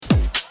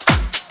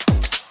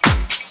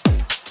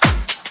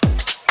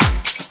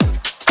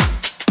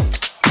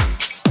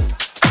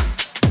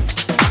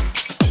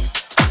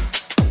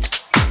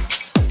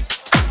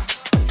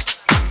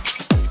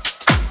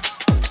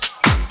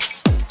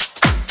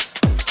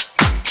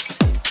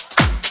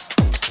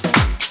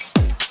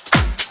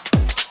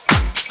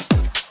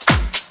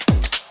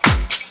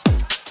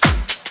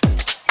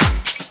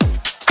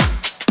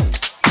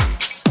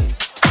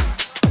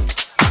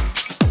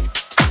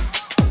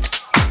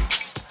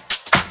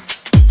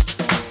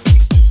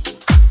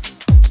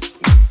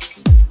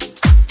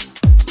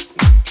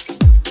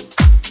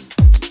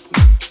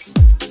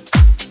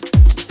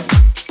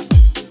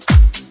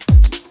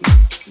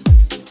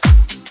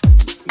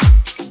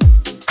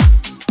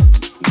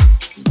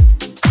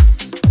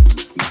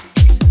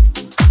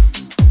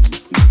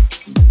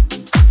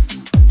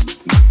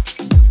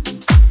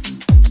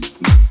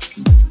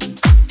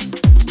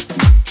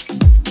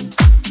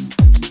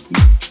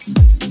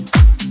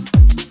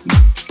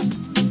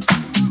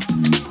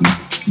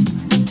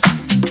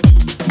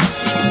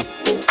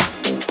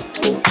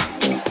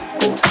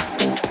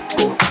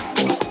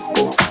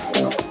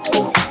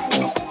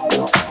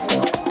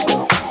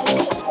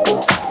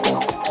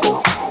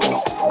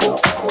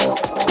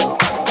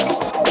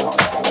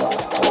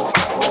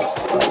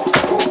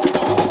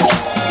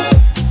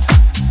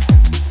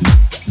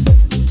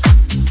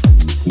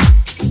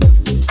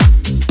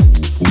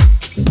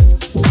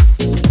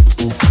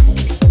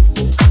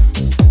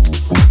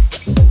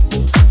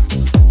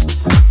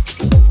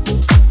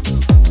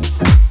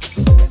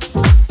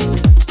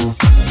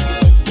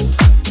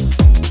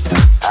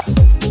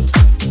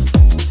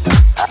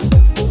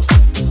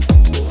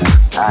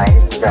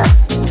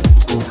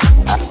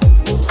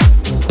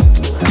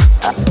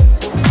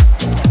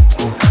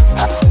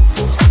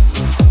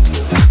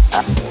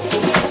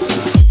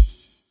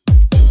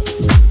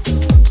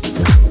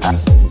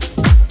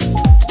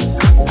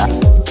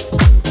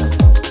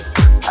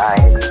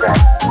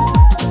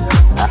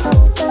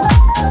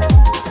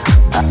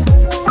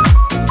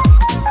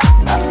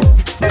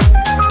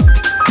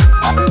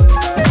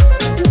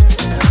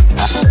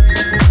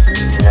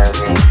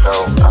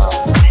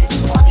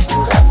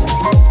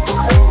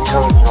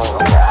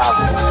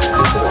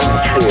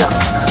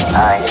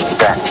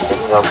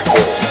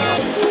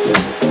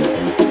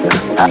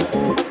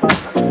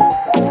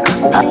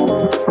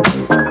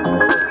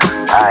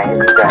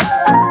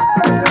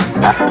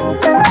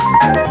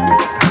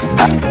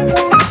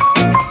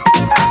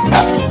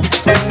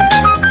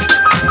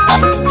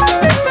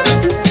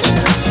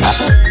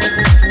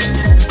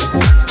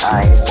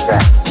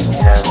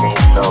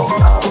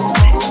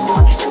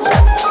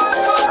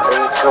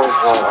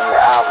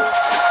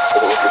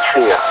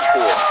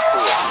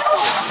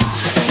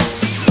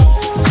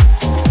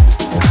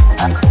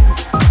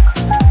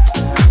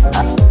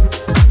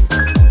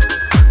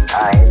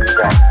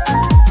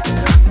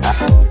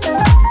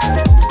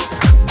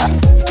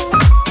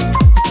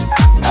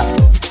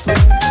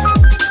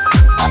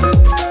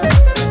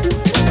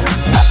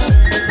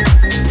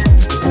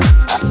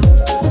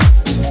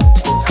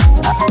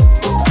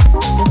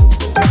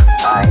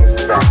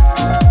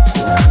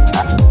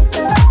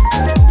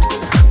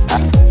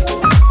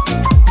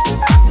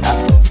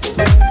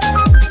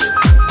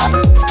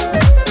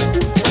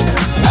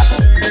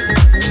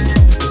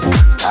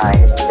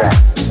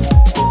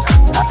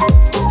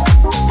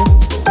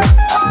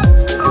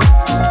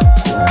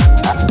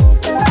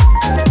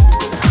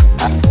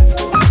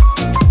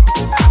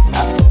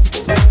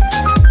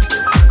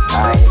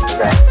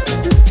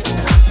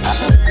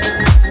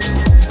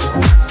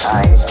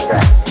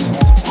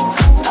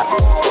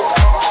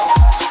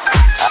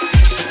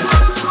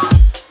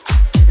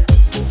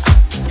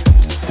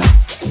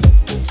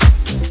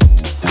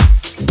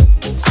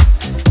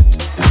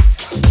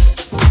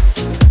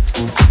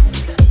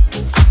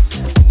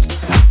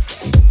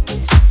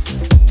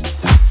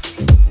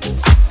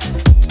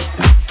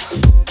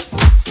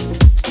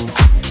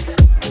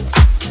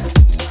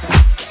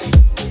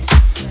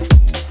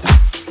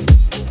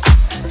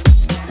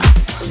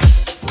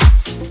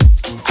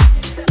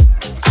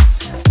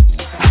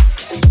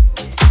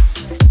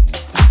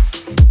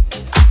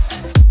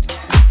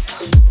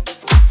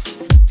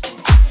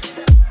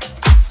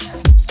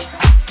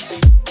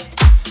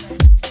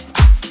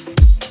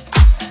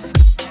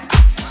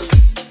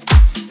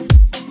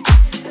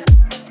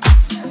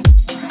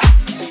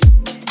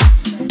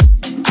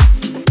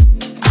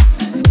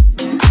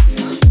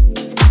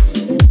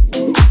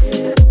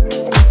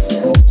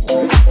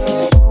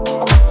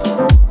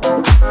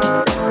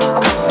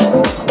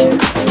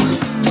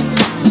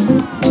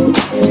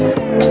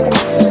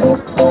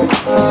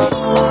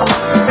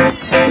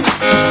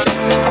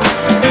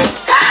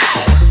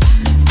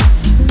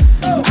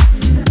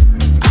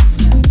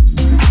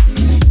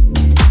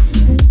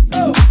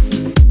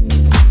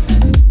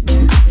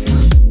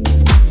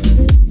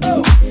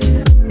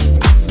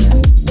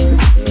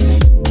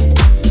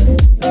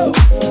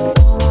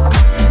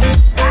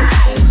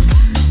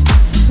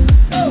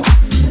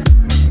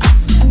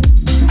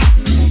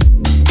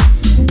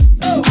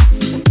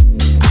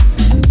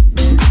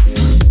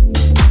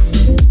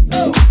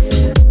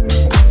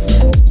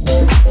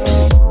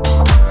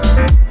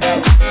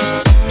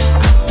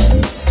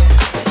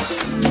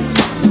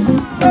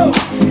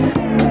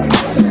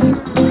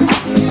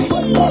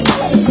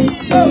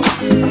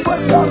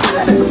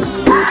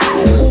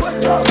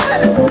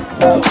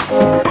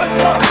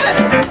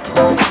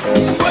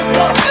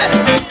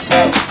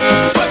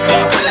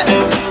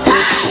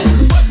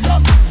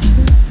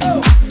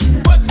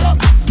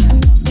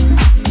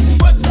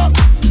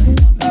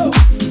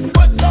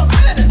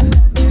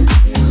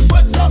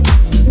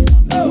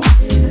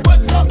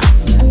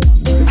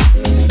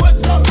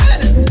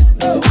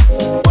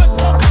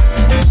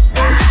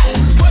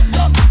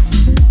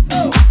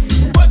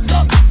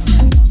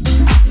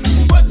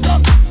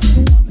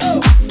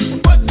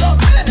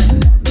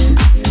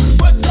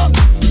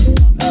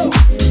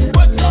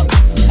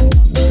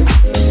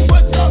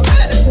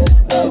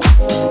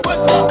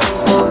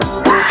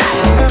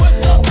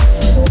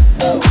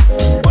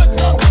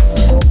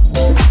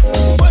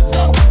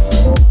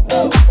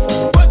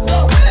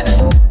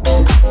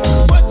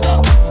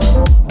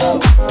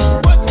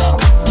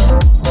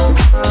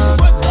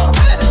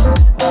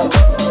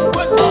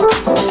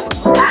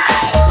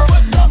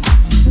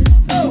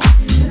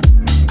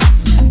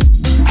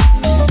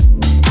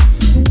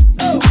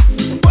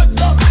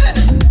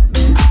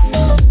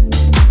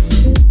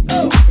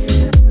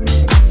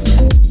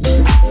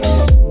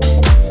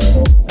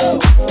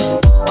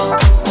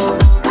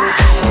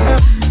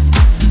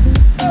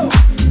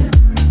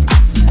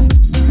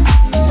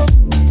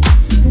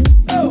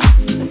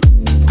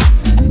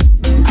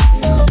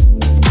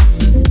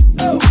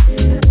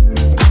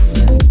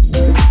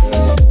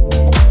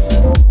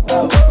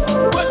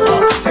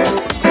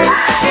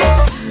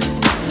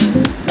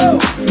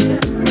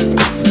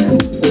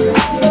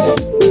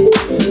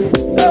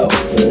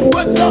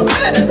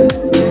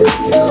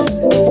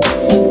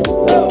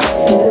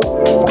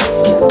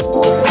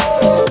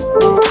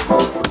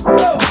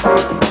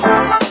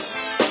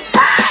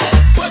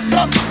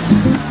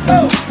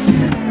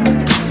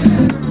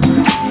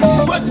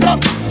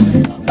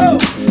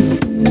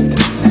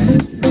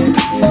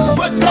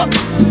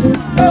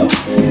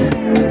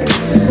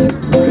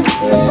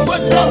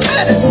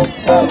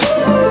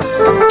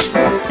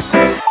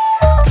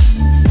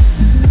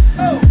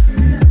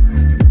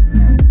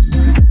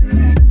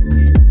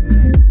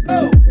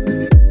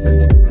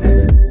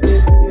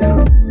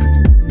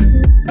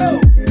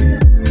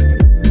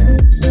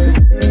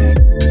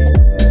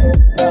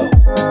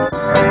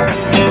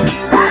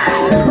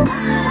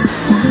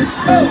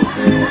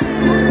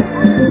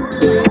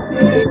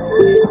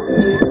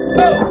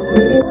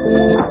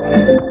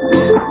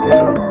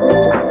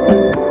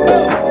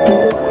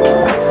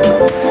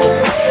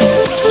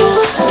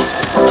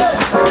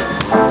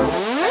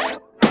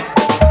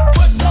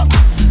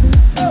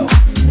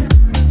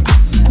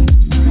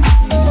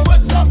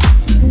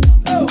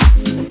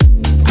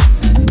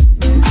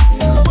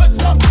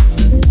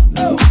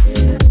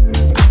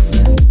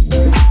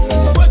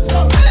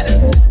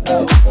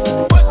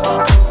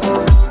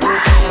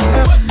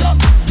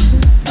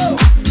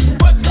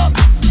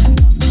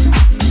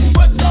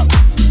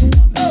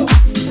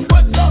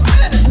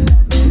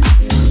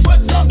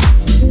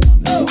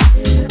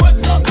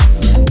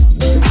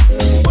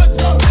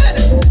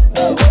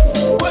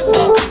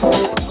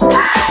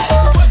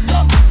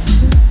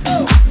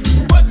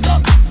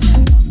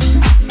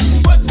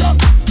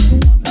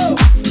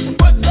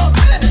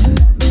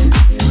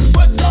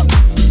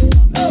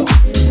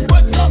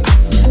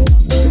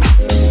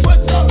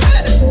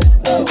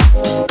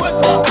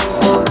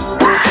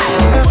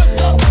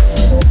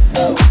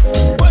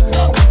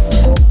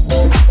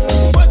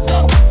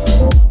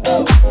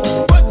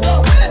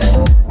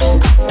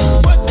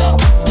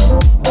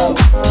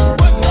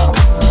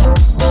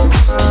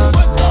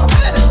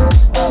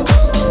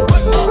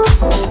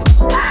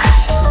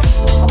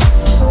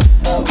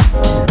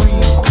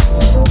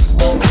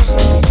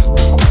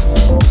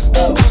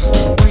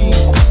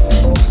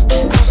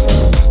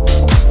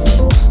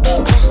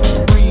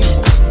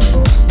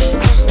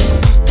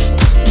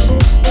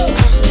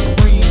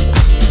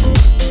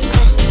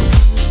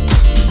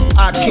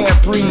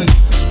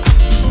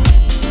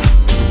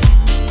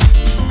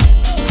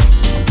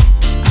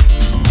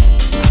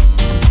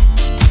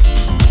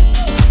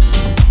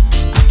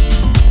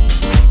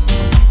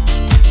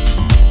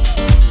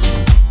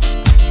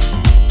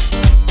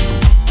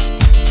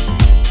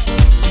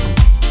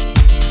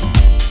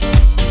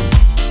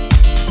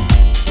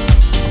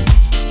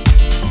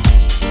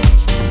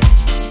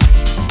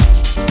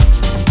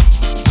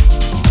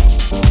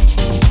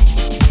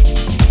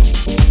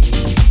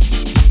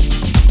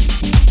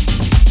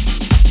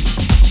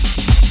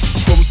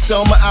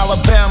Selma,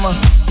 Alabama,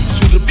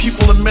 to the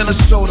people of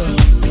Minnesota,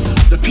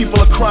 the people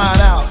are crying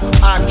out,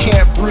 I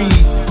can't breathe.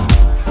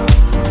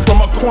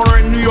 From a corner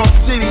in New York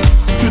City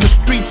to the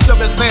streets of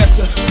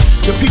Atlanta,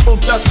 the people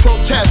thus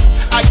protest,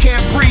 I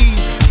can't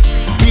breathe.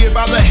 Be it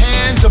by the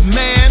hands of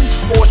man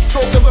or a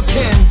stroke of a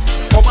pen,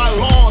 or by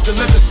laws and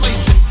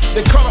legislation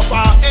that cut off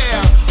our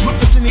air, look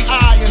us in the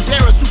eye and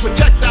dare us to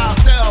protect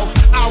ourselves,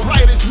 our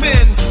right as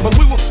men. But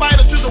we will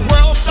fight until the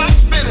world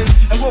stops spinning,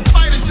 and we'll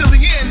fight until the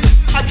end.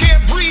 I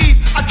can't breathe,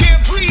 I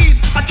can't breathe,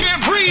 I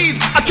can't breathe,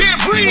 I can't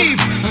breathe.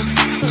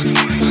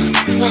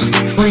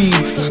 Breathe.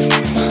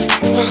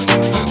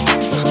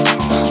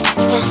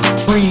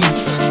 Breathe.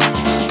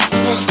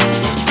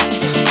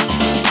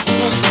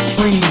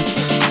 Breathe.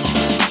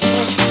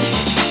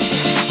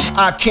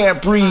 I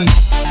can't breathe.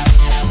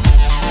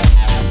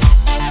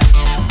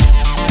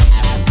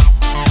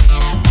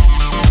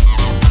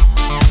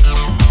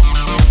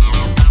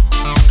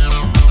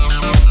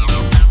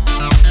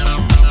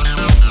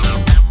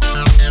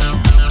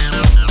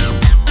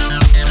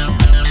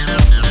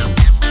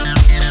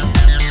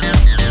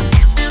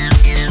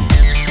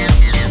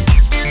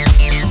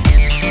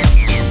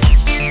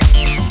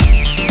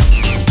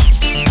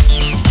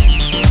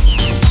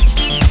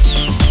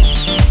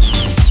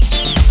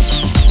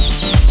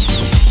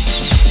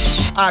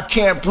 I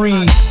can't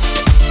breathe.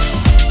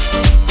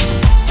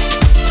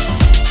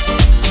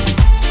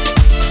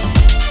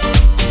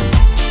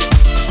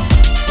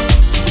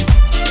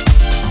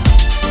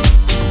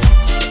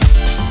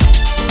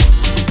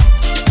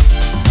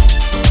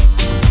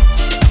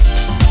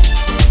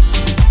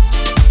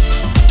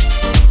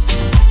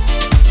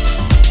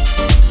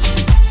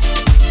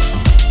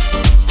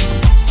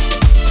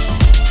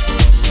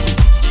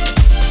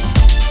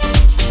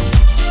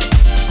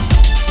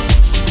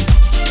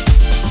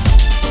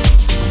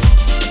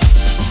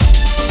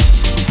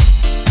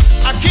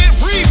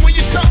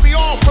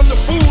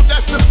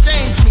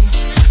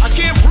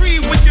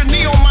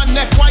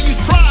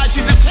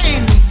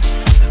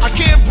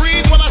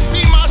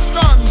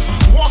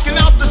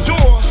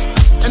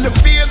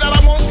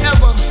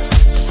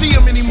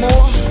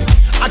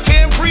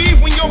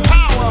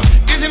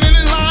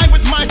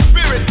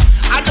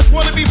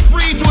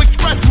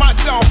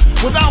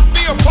 Without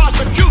fear of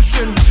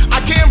prosecution,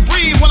 I can't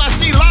breathe when I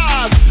see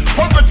lies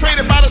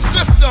perpetrated by the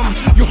system.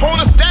 You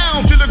hold us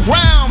down to the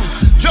ground.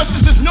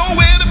 Justice is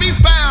nowhere to be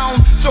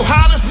found. So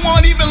how does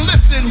one even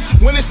listen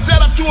when it's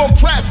set up to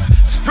oppress,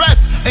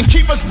 stress, and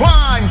keep us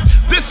blind?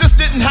 This just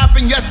didn't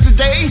happen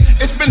yesterday.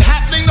 It's been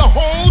happening the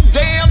whole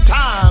damn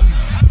time.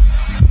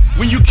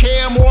 When you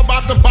care more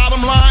about the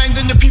bottom line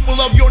than the people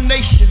of your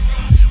nation.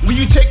 When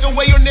you take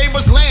away your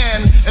neighbor's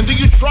land and then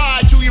you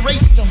try to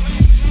erase them.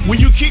 When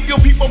you keep your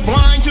people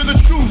blind to the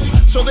truth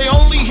so they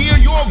only hear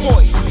your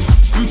voice,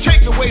 you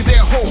take away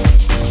their hope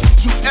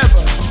to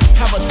ever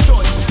have a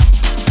choice.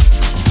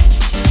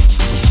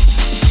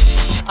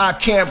 I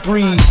can't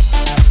breathe.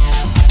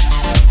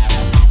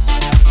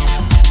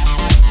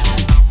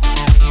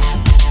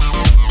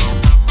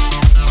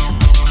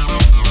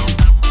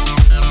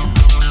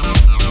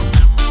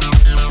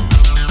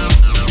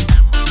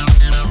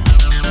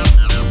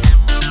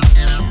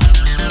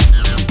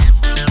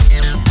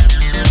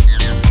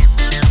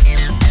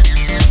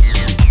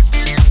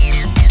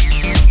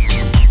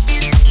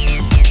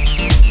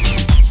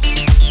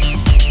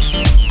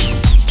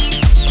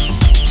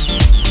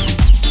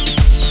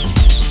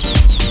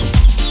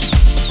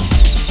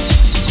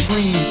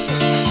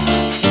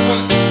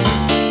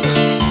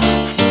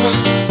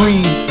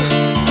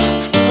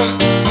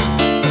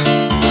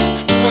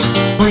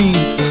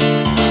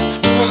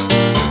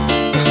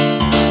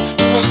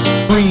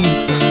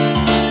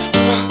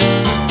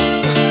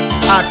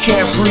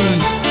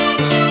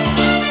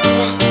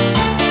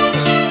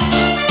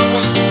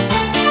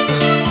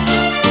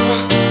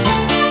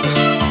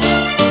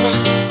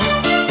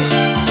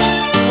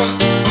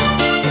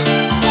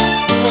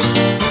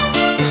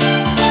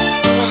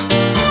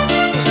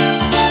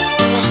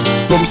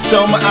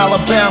 Selma,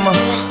 Alabama,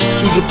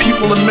 to the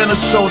people of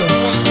Minnesota,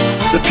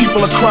 the people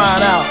are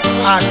crying out,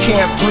 I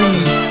can't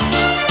breathe.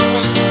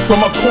 From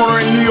a corner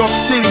in New York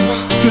City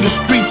to the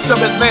streets of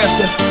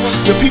Atlanta,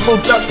 the people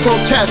thus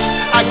protest,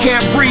 I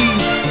can't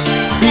breathe.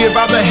 Be it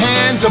by the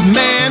hands of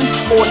man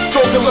or a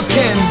stroke of a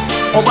pen,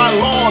 or by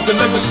laws and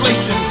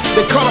legislation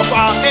that cut off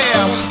our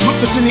air, look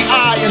us in the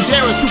eye and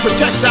dare us to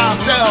protect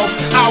ourselves,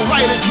 our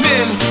right as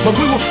men. But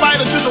we will fight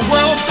until the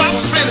world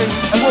stops spinning,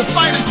 and we'll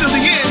fight until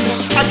the end.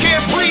 I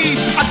can't breathe,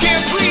 I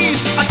can't breathe,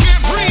 I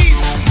can't breathe.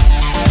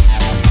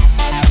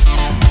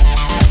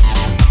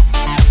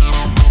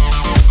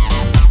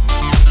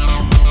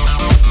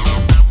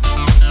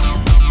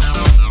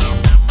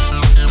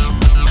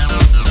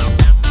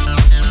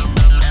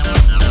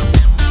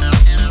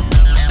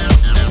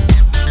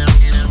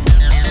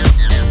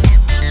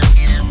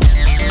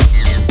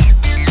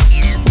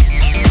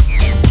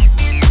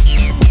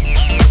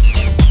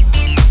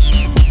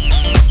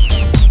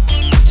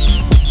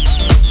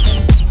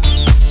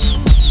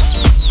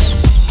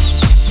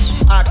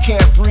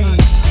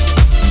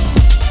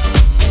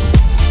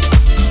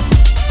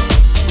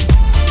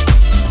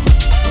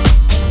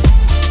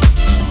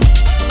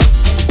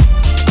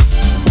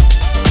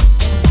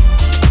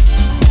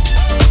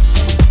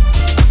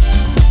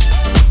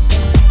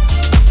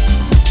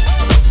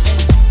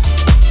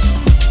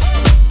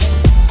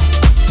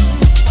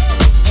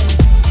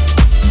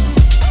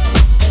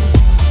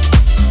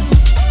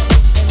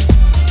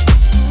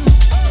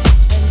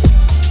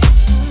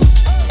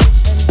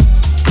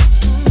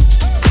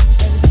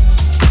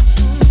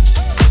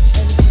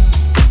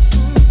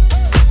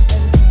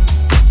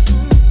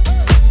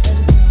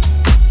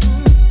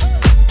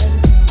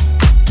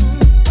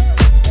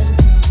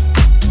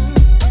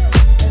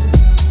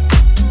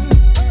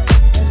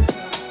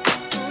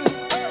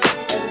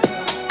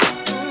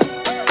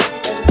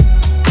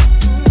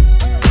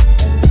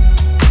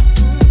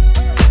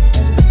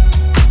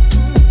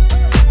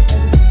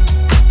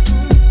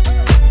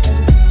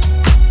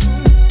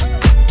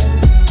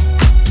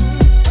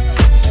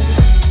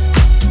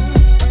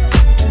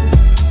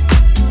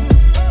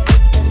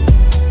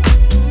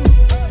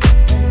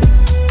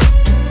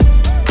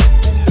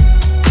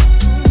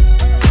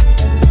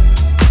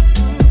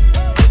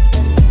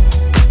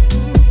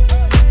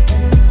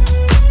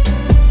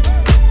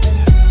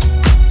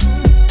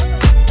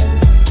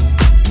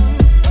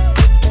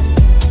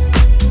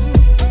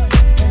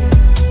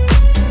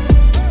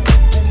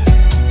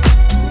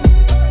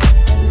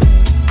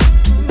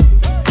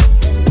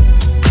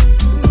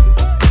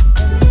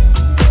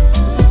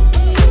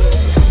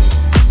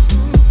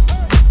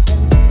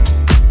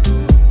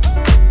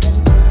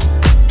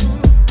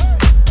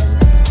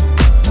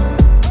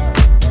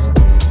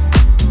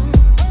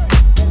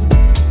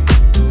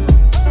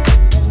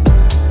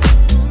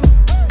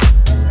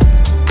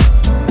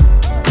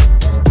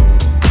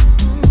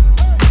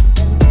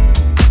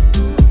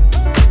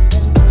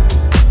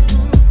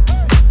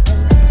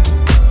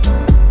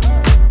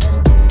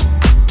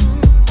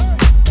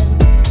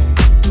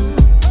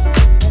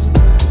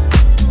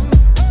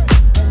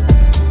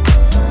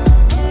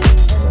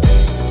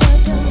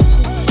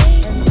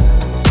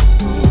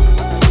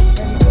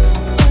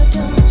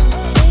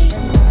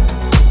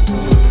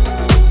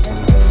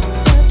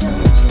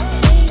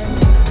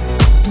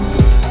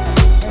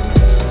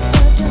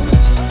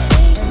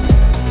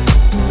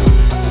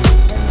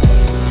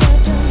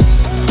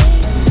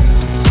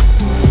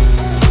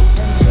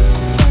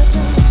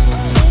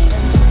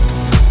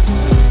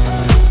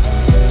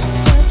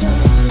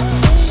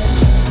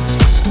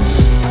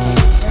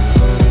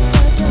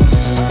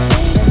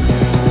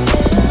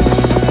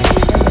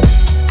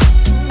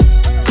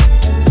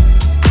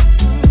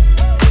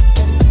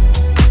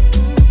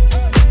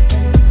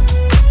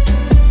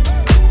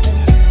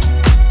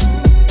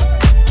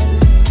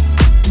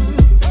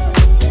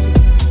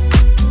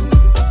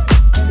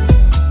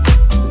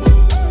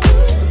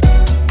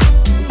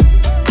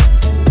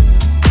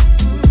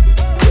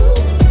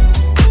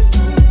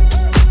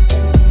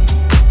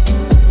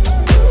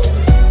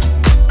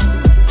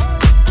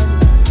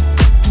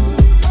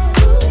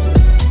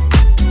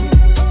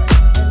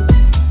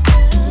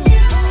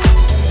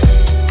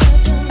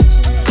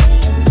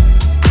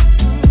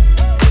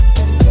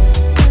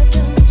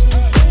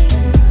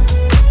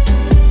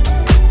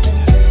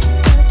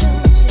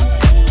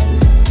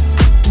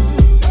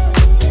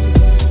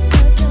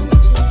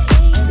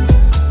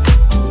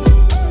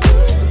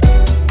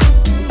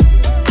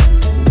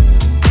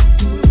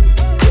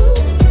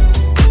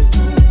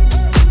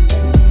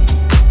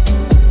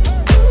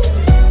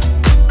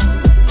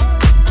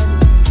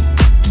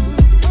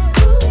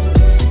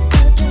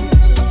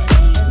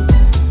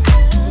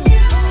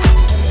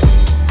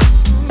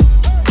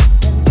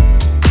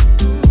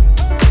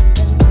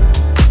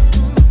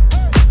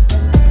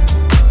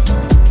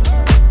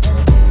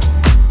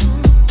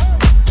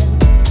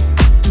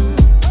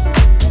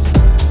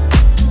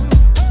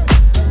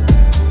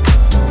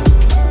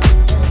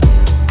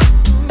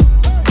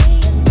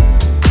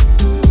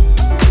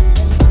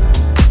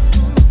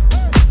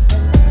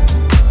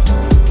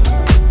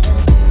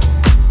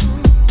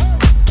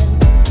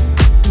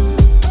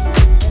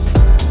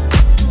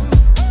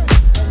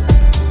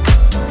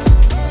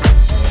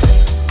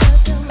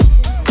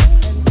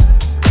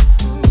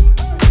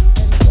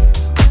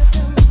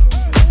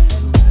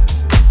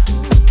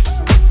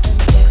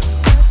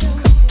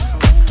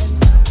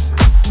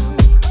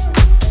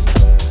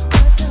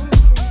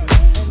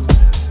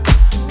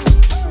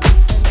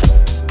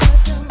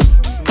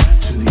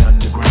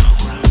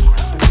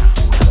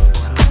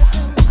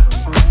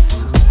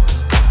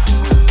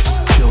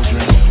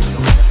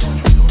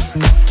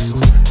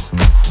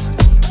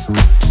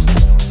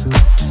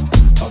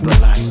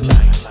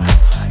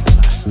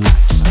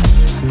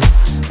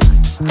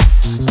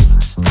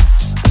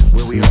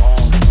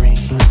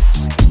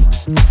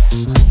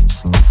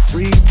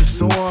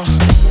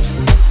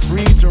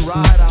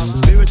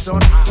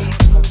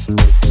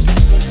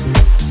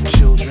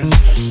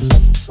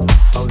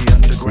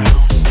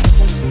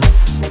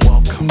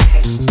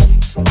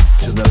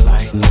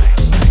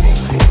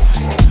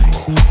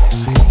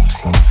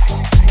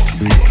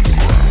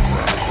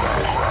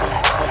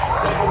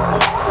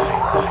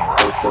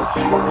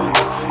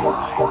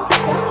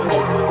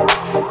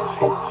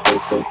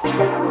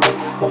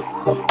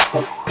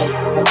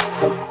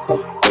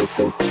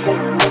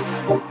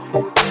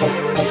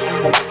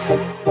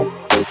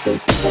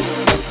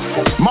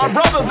 My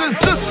brothers and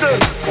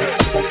sisters,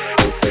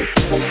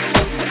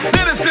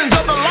 citizens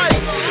of the light,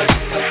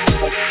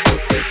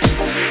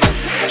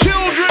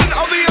 children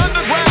of the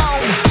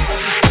underground,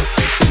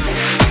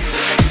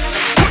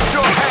 put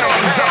your hands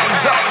up.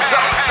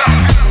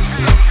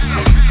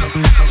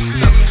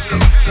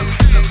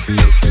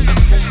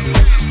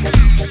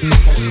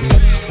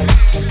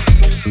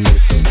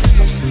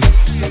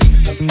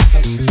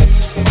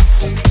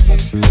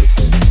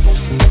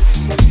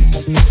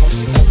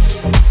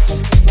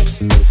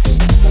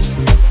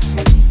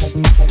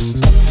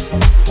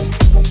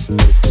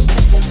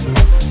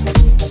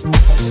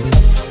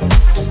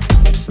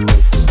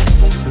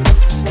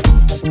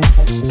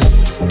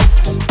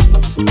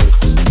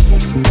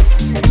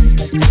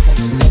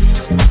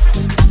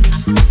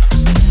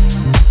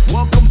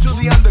 Welcome to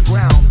the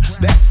underground,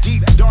 that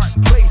deep, dark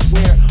place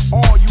where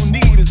all you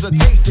need is a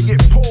taste to get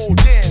pulled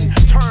in,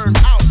 turned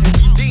out, and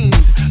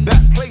redeemed.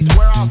 That place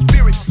where our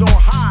spirits soar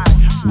high,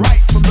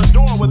 right from the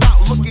door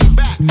without looking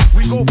back.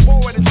 We go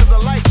forward into the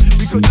light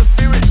because the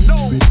spirit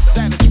knows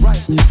that it's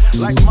right.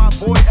 Like my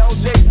boy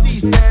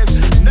LJC says,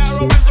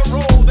 narrow is a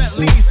road that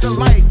leads to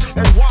life,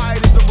 and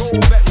wide is a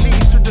road that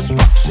leads to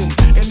destruction.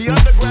 In the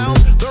underground,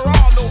 there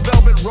are no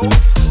velvet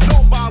ropes,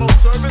 no bottle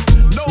service,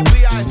 no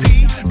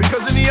VIP,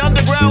 because in the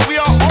underground we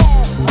are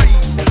all free.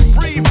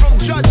 Free from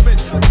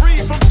judgment, free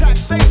from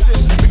taxation,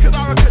 because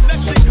our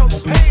connection comes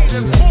paid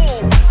in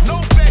full.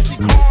 No fancy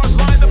cars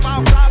lined up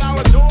outside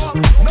our door,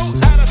 no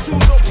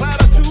attitudes or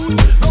platitudes.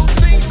 Those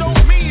things don't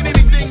mean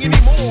anything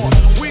anymore.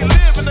 We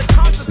live in the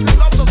consciousness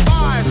of the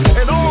vibe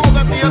and all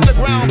that the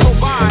underground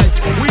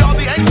provides. We are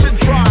the ancient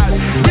tribe,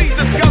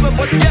 rediscovered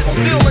but yet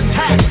still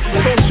intact.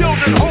 So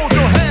children, hold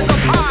your hands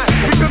up high,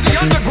 because the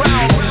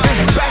underground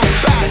is back.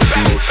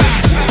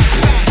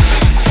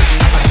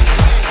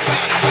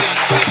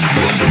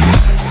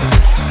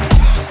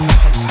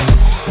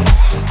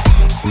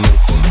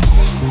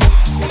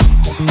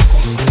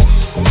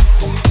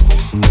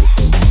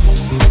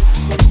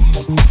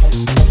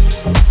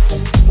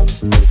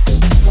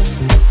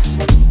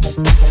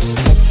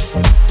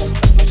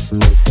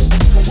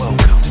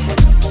 Welcome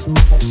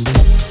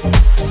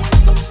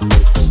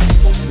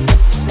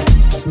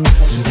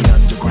to the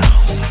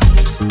underground.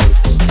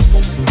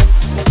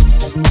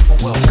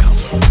 Welcome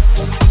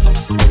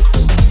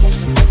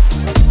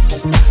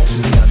to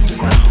the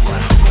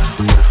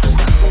underground.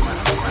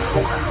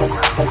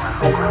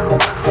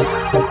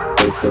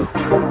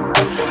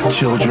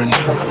 Children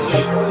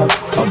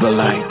of the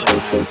light.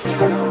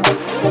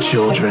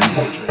 Children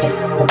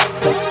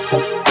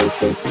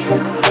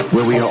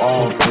where we are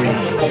all free.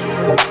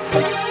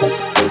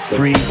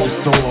 Free to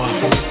soar,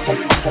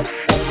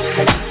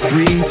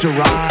 free to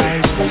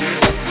rise,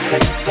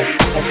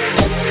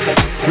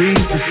 free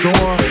to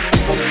soar,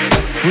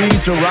 free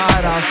to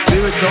ride our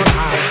spirits on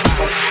high.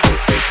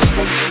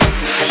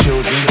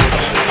 Children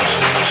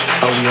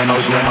of the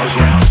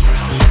underground.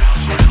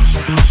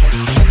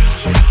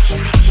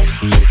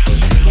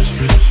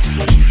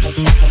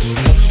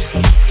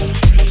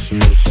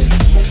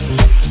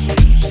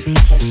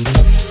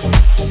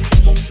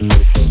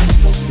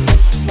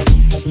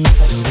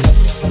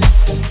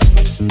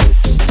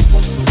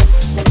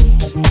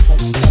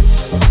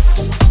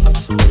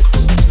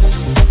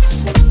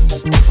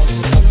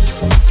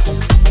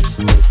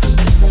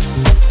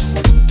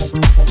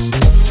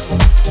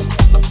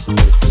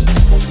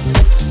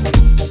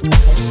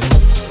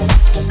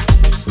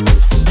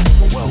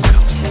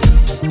 Welcome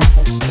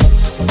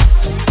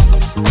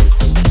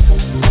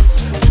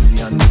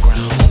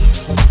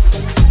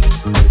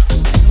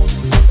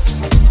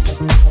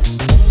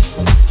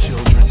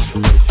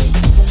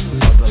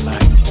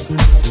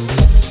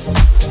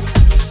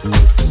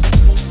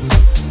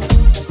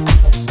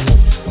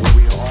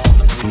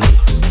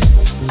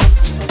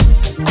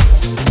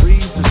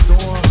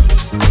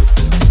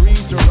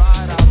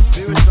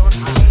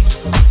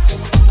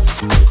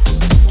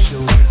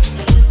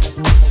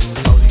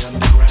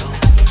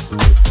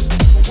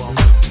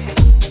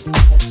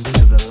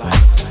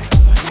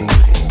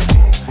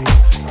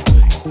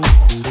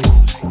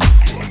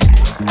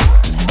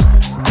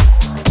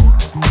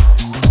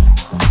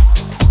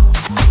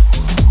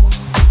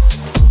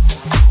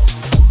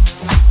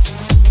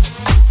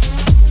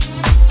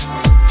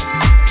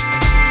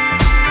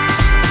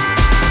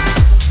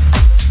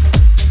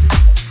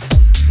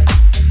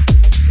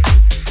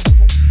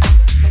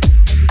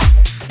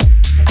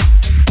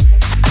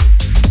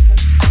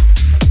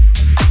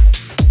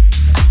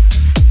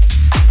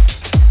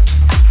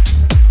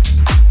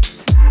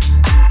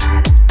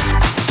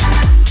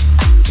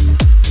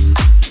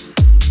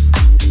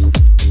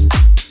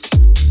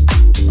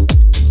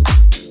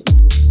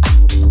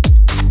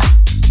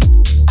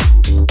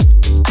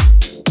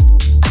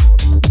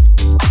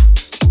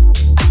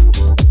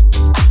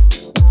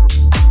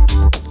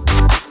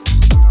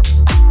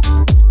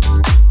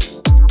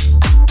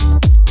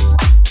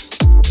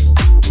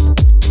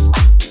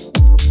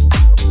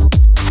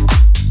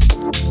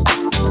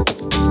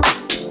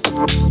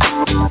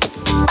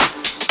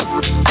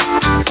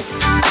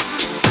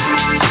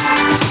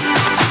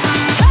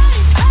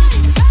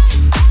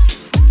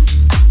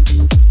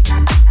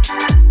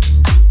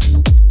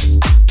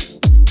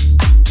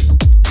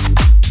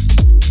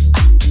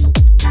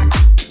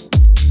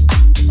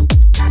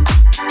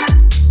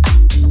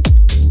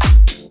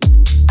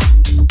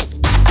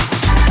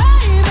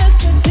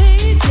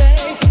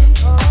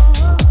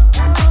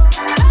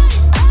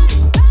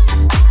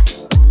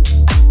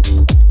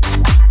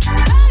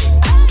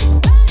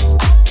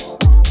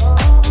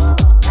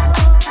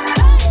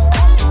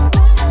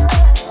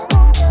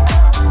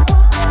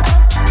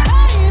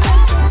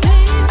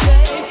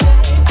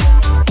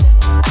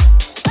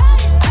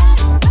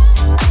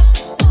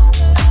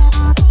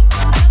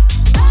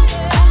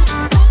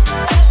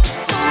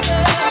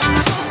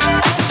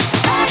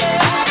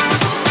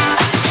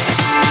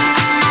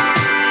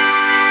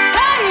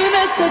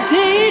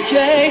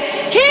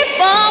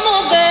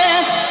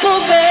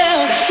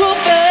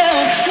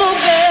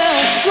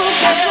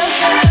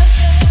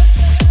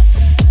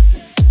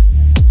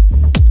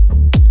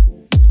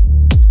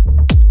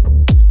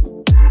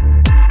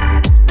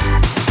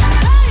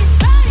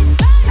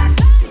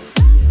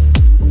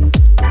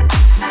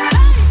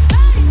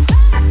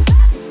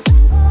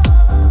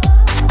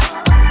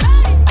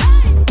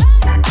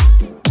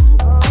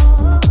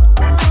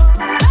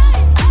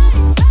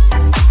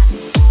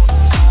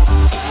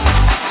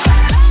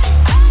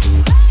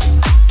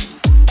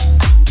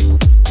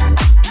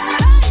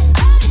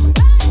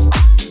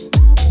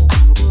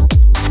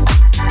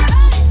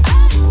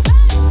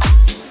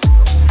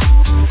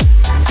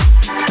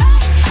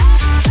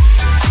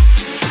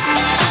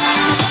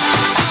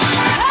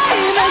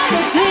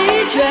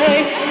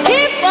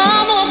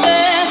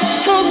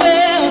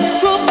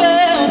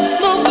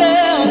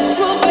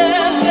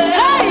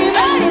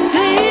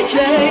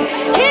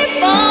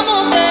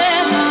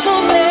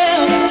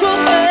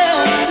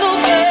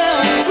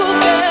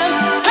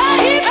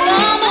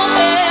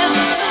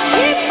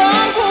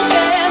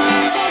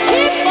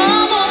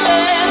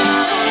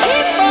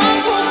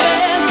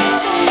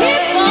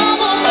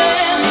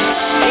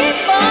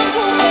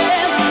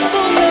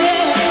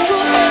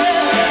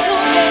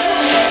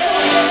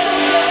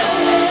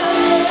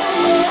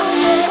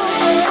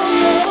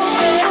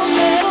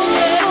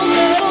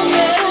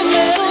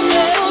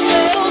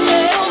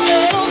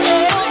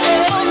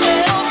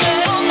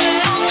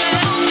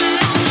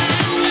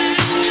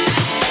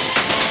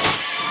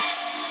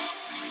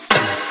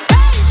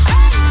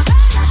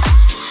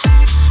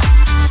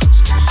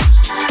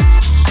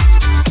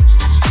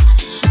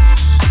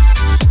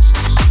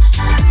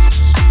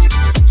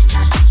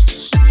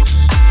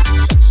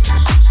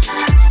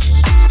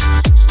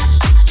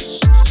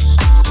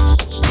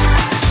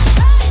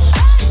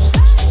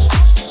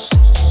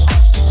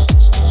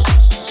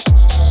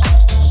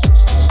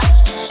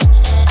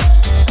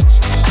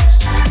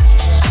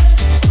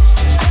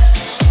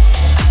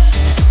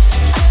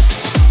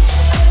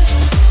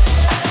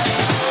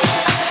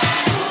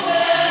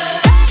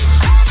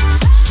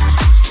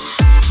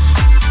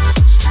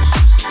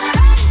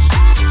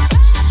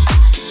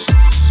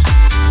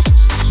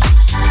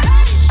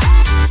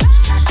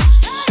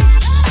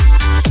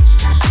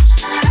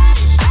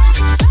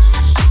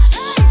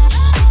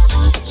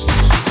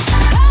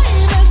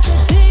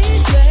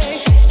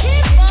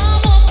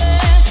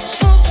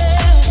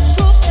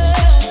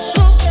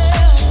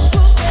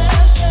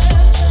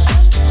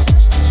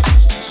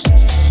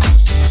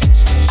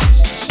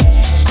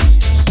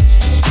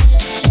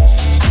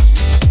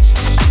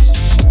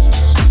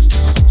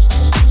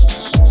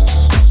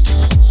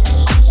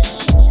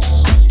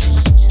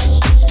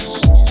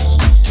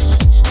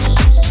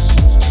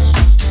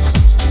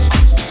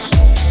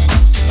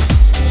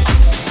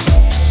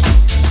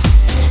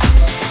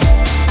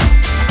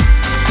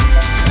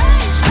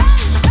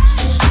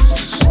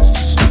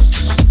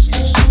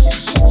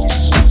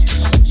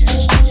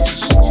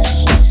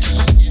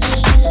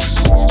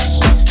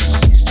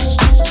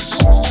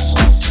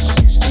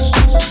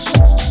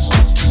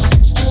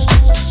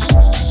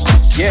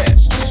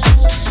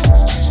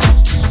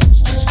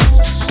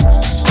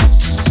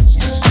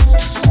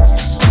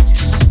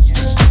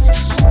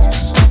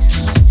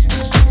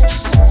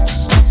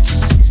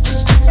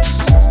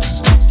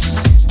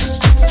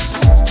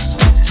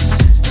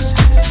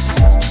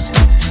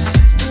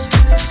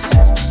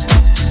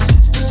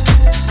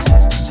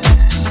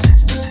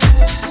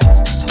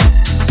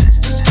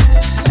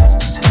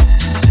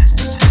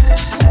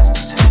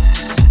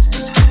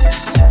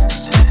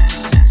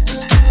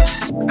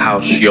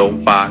House your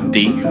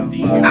body,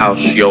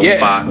 house your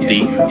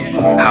body,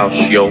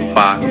 house your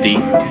body,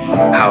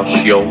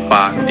 house your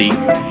body,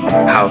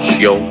 house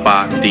your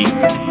body,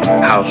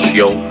 house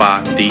your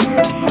body,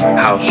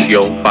 house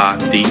your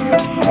body,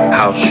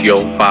 house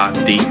your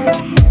body.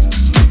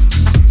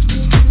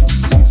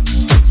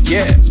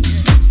 Yeah.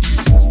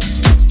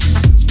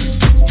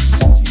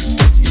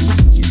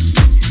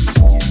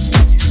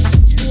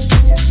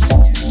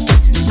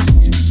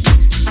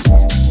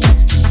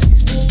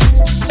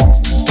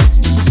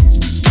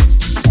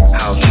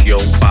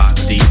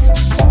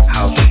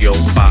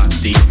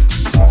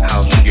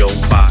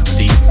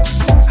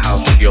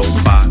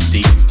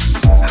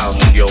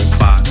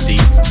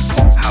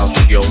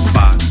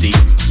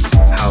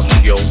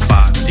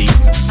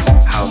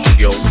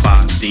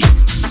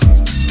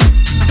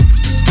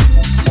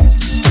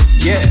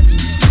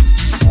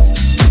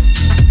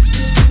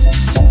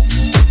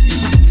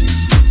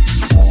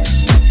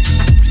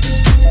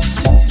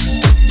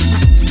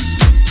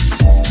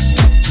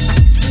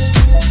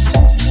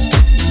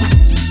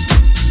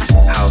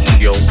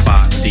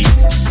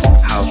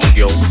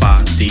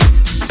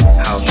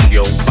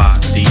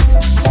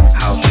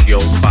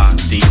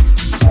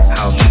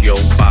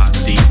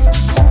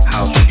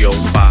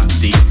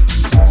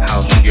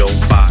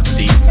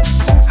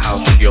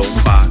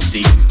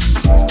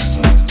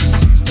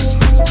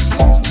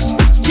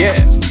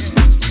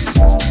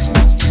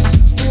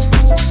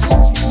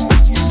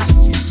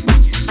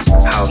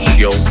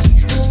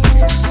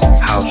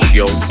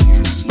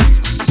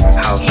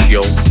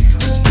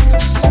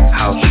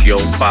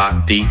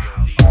 body.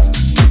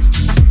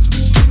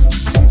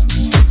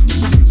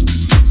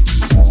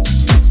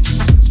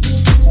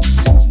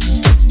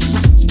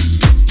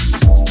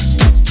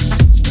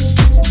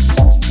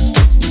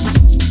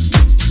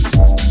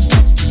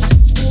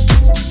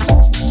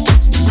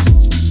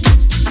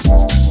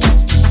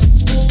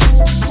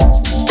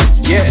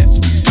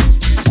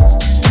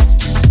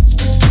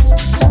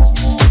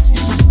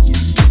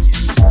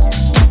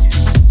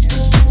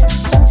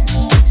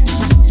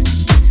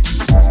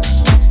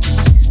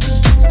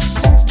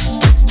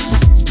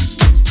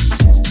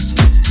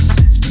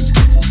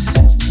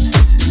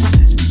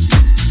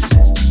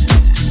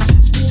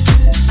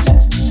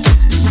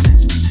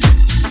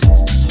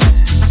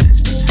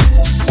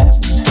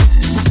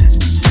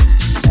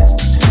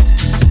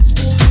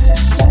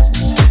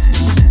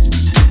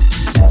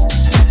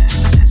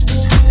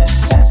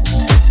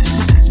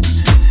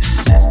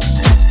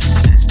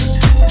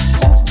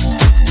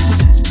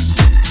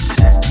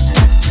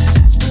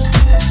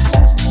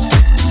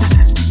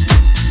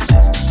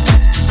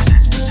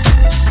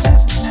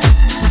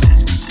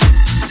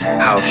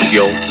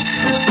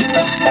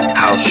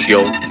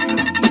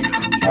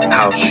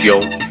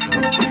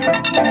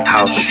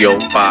 House your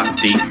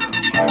body,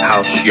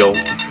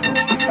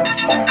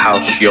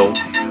 house your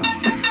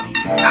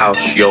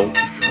body,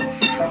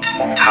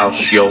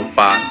 house your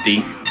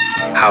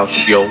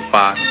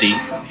body,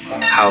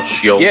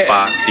 house your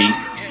body,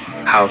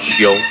 house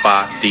your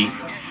body,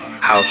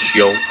 house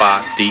your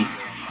body,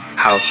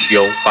 house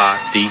your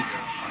body,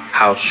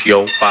 house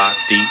your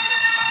body,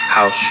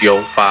 house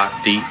your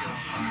body,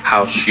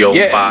 house your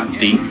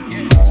body.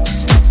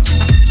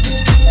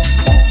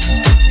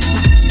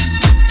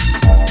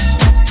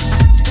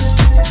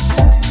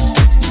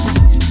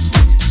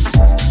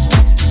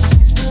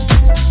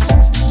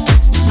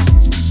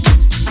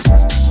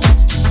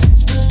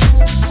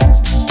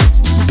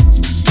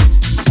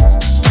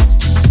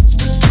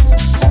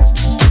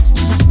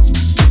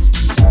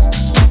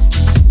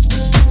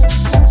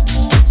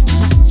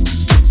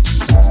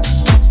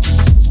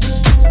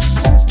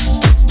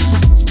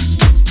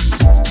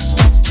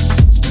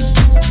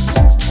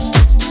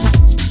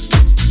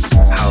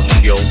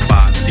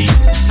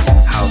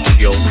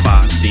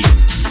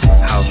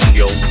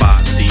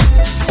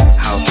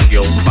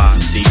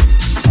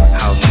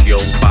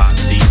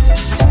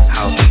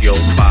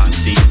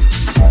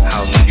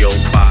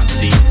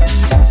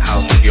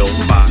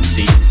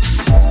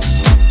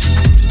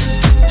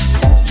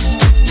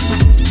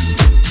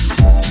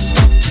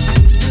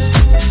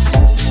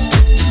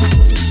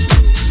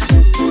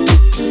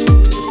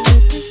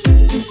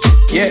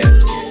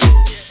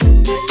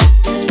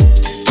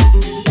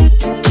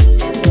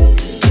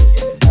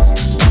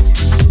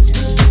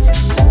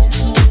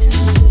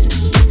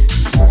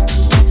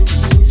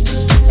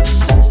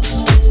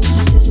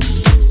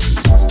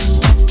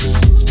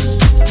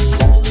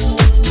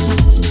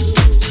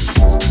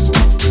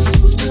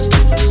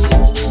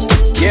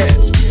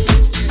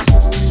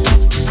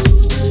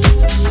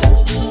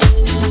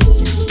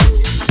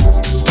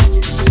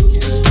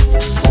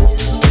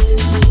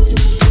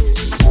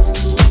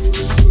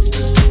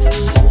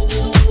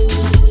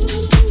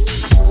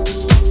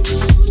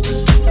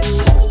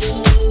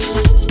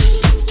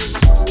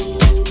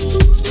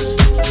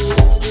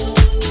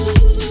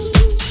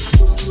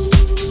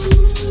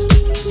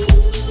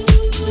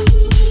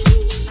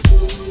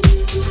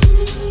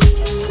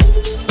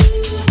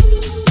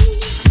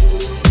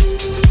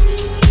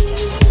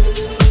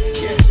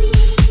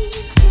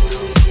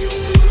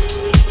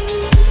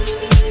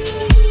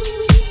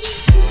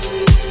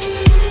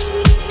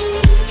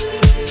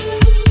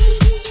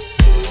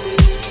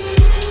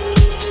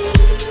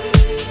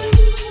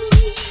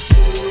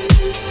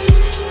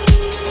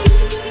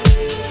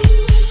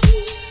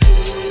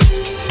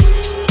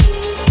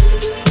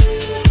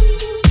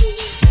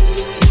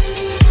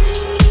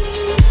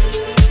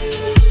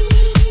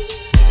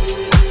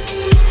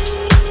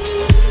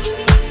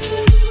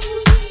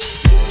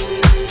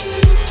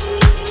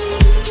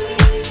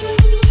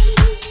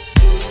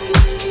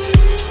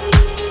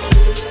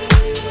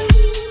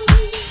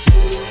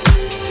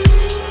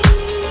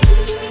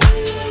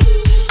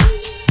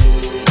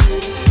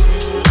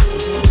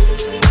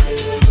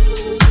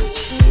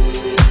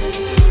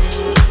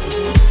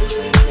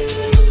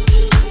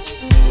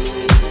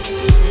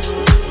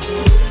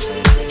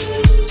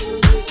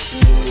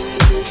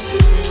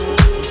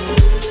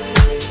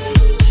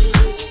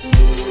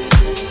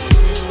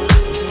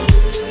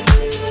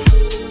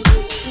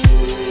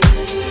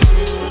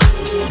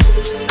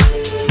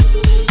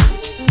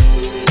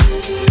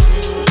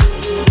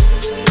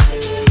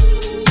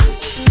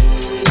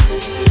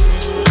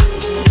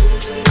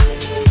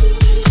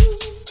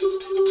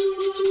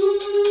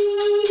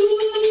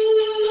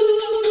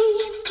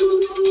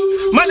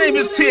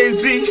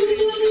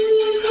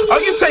 Oh,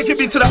 you taking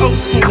me to the old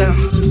school now.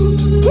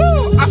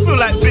 Woo, I feel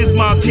like Biz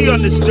Markie on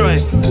this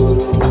joint.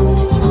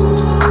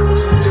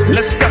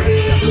 Let's go.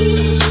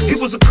 It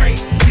was a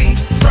crazy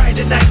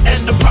Friday night and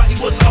the party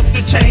was off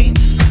the chain.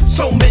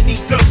 So many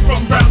girls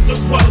from round the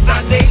world,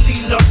 I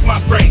nearly lost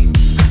my brain.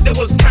 There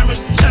was Karen,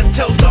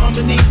 Chantel, Dharma,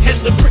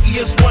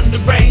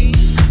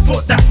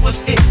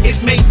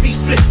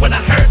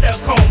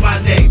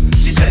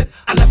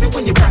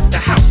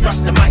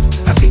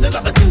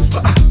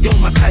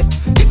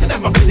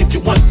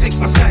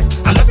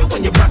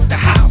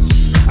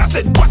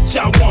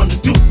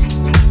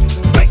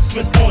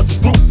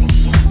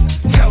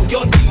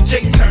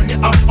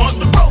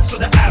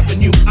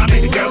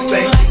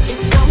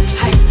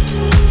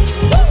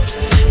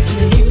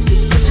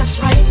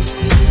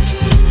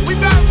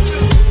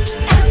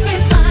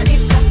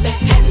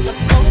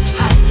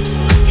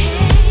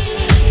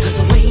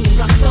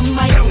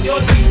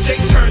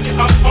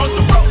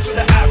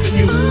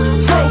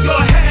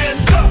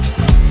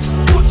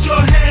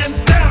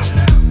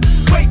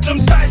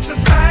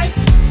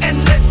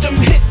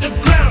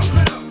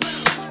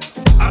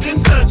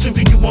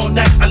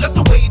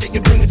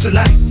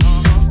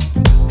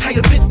 I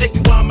admit that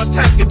you are my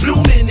type. You're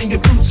blooming and your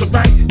fruits are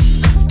ripe.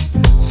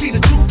 See, the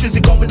truth is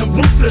you're going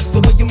ruthless.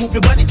 The way you move your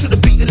body to the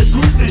beat of the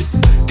groove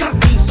is got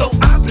me so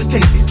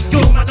obligated.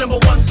 You're my number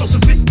one, so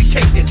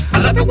sophisticated.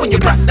 I love it when you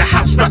rock the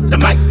house, rock the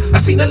mic.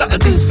 I seen a lot of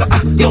dudes, but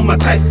you're my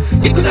type.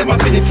 You could have my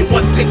pen if you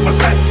want, take my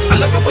side.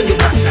 I love it when you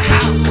rock the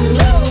house.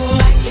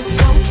 Oh, I get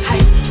so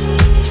hyped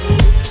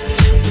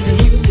when the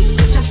music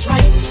is just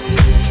right.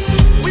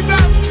 We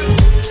bouncing.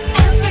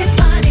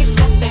 Everybody's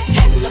got their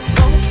hands up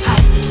so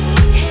high.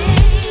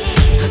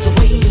 Cause the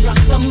way you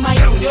rock the mic.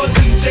 Tell your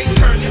DJ,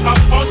 turn it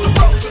up on the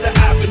road to the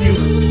avenue.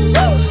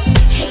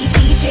 Hey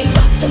DJ,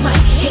 rock the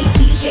mic. Hey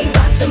DJ,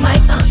 rock the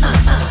mic.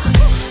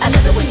 I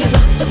love it when you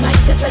rock the mic.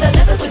 I said I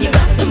love it when you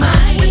rock the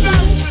mic.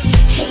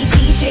 Hey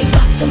DJ,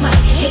 rock the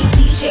mic. Hey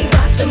DJ,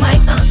 rock the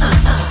mic.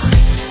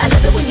 I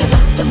love it when you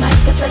rock the mic.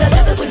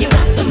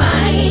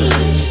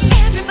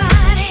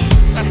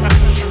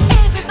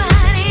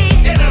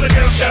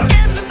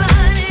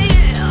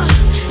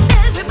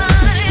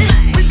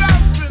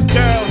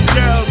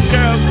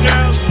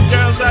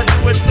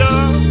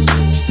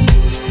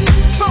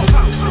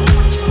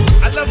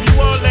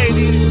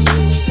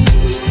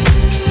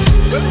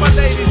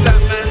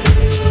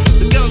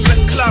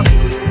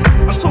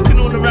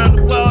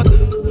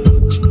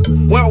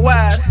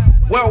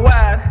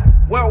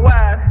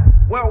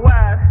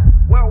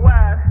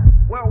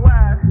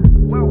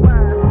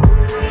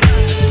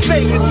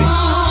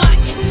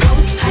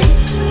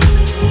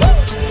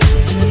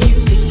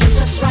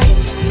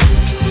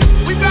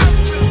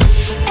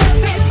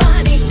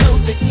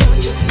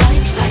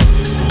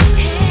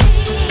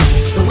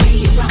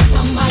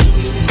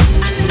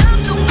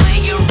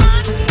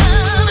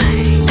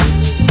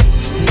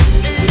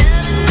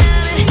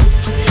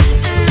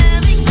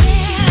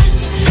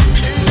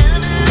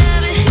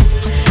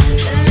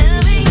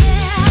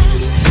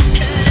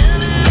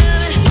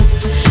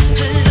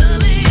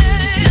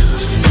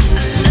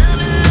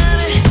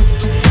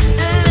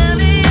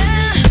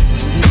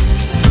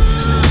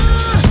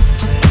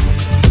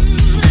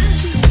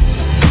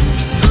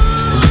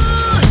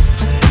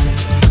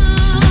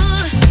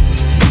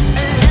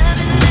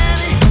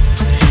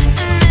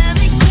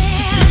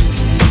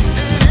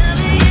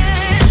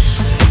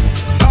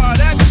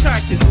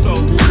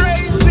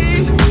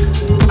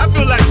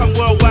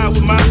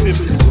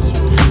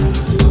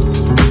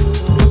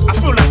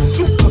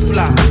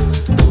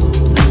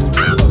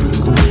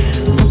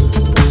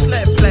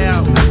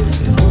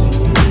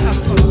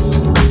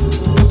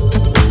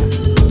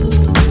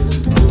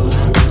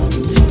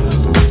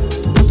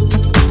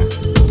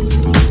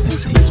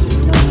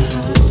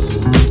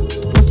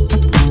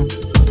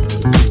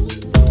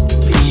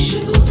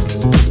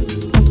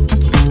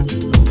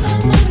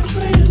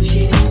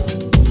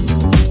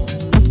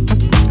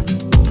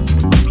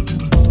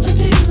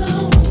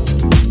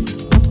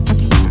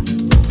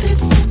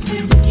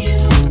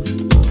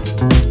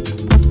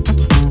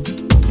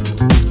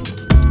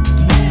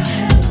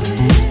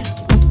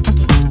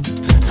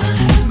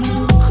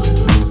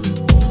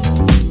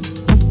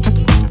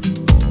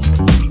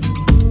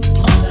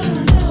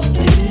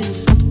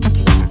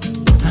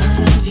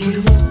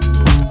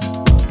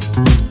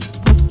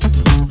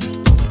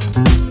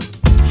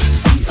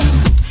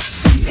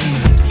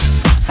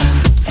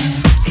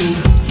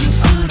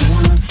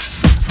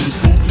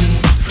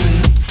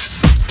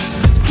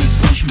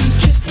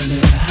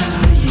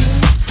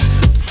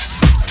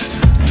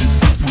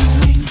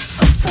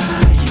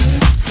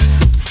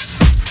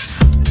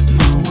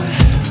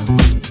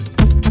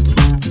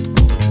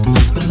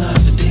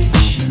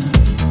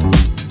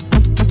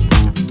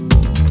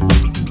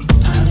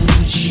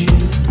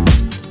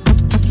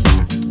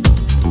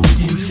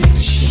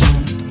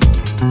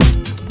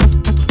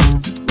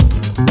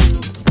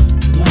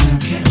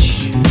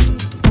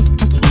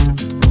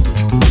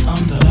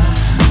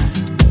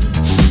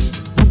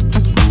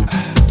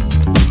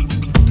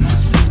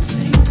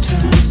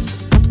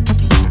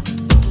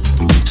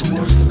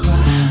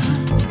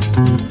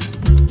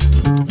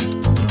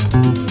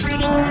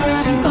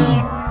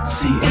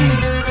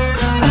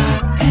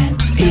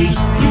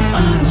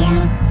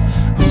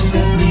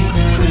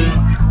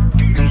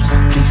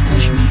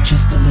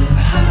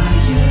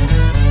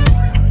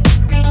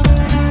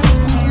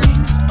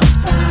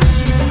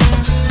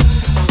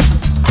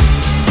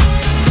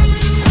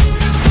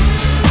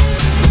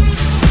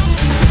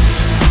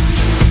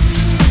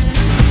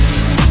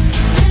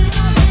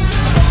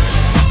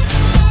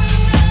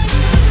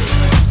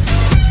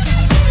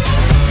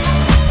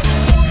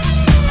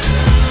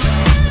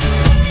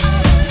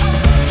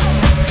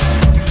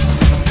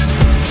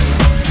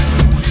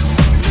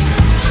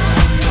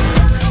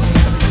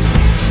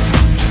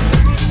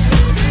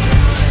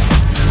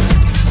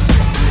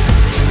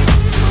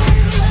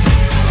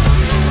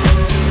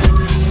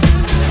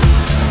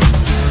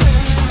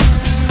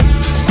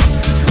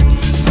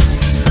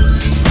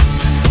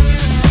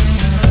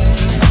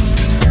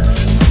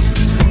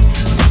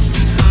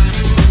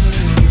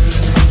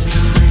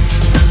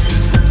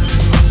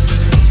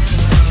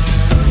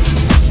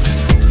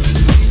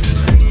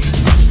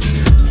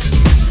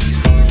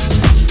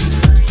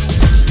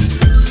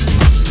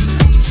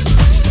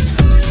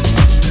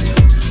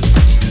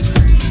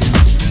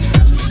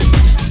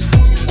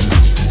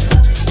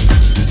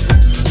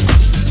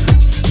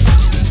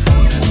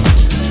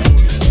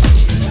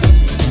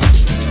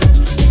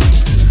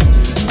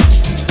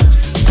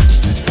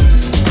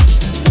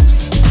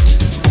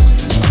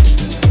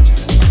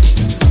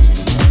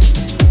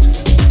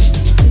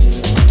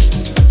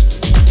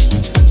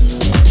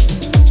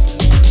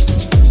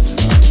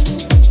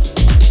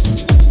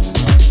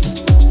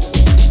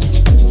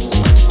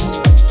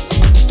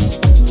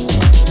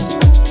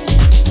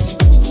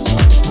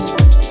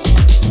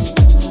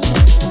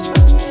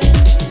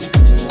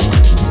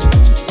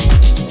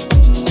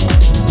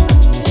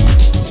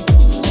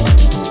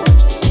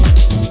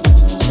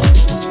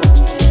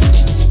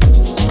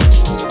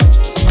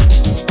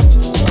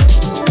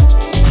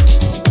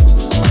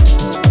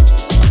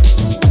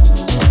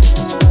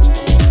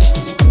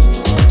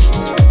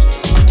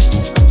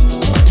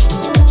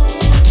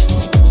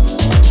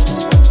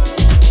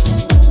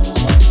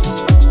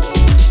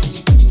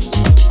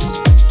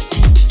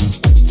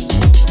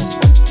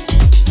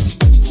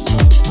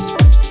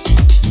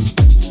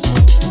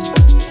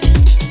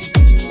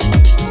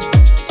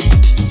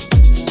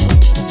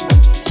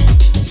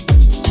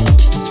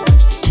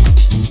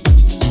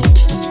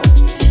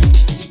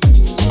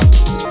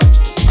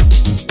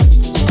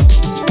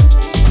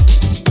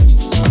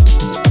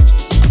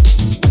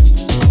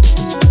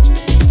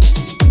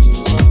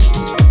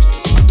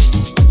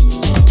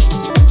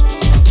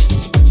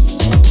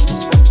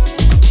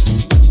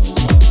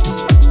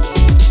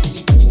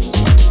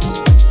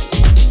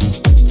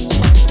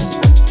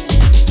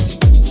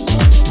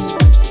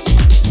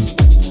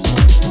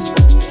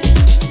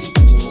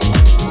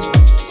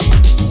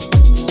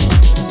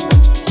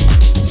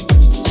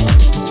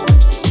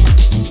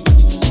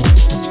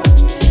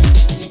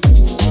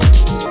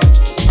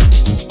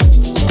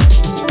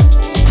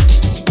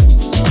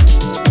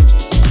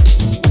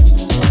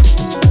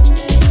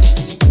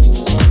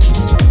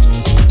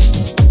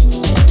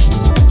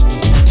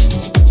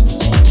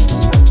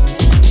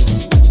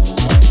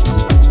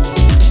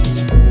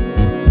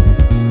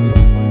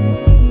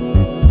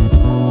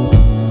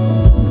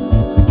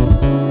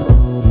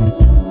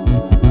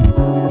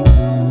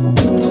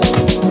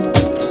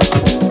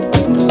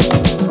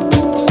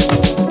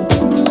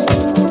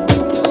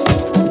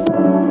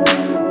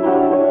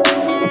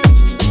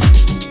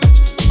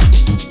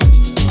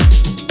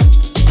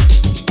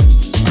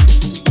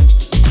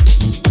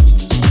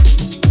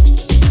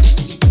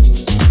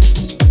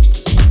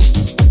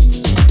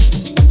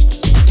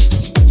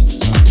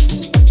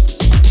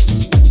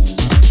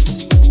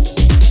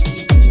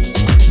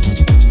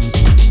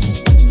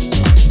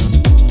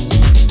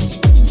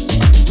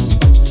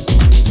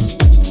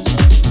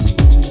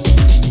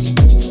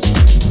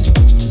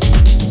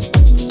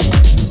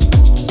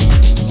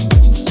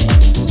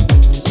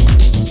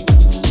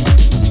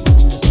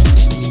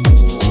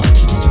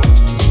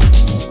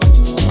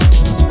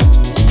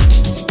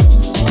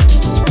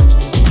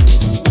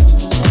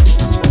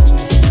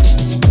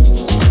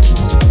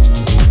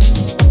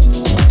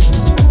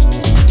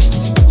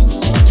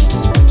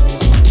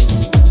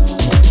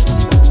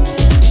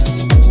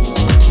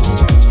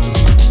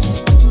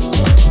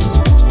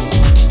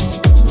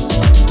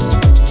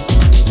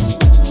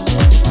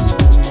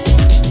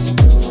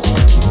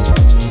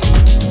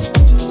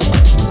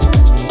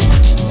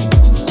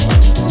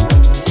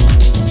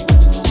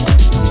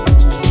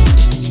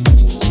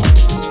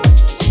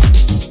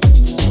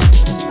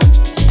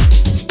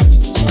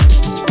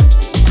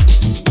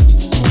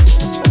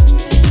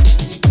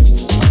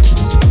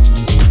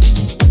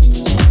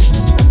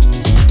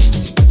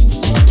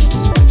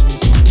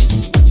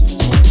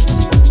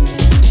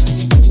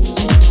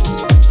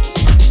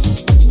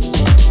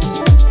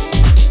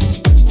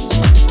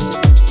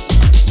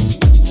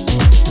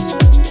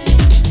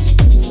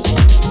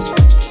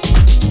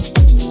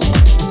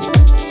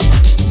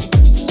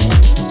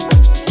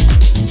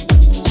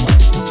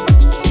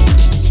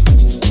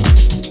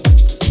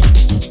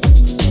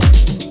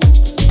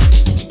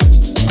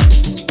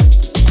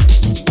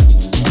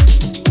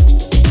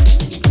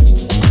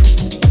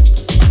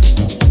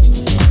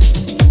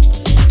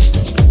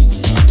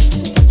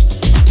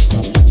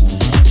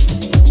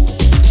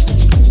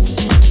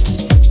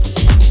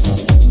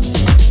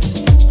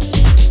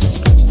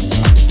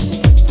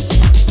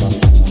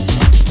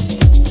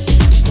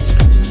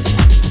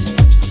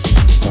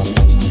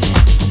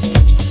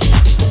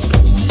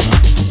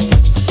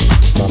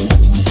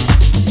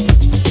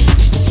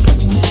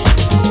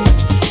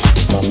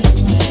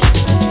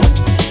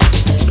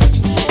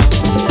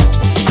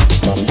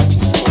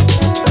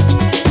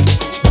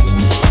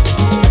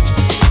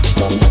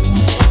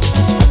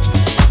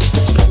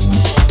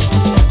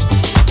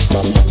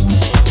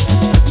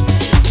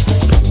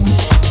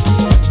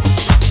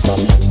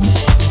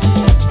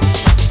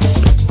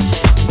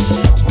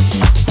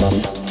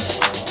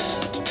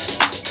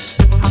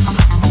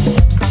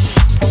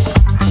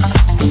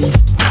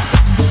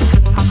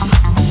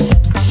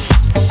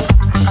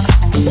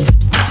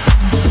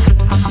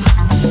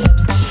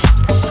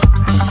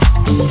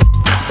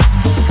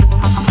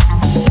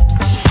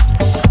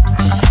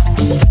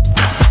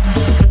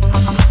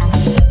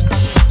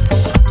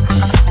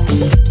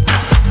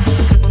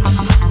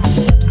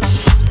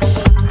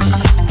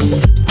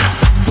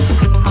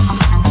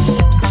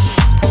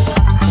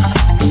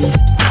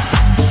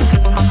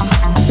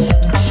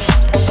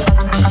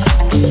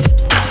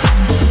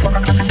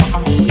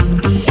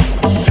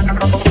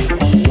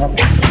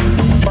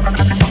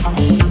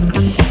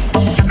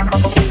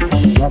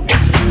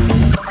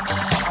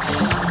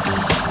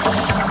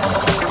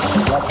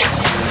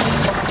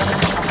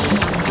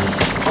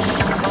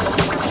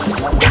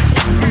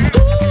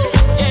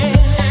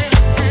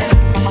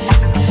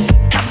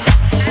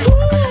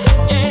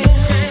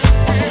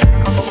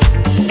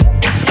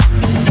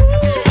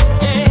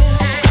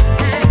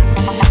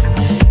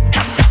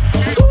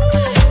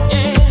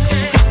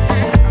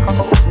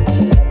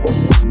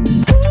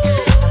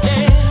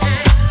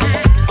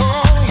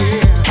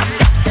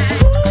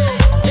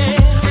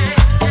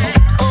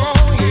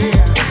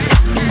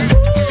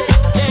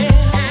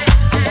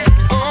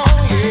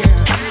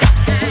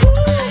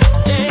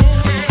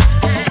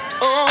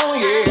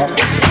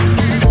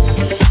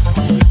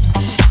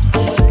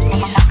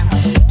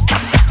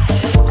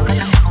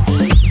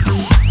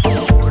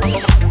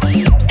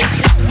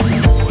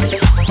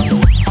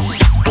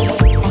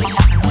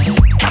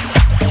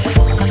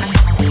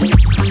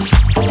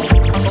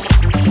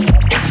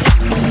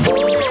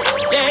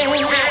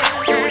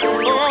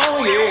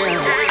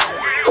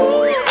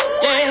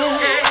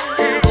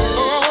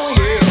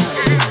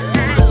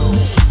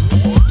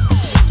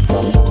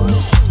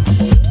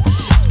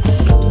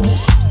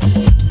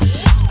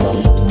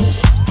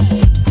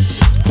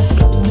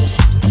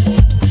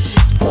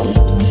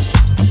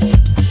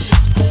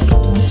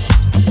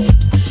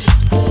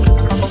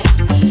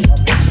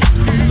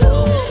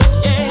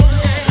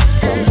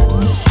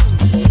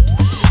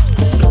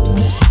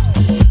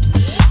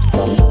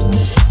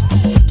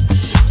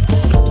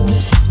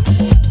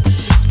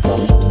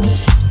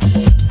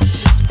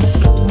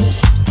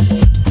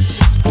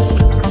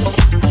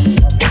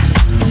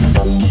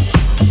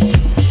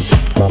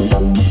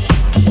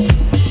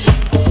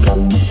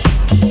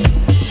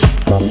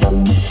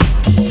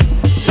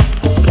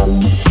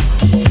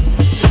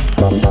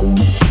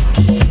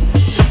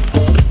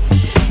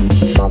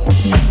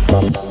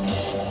 Bum.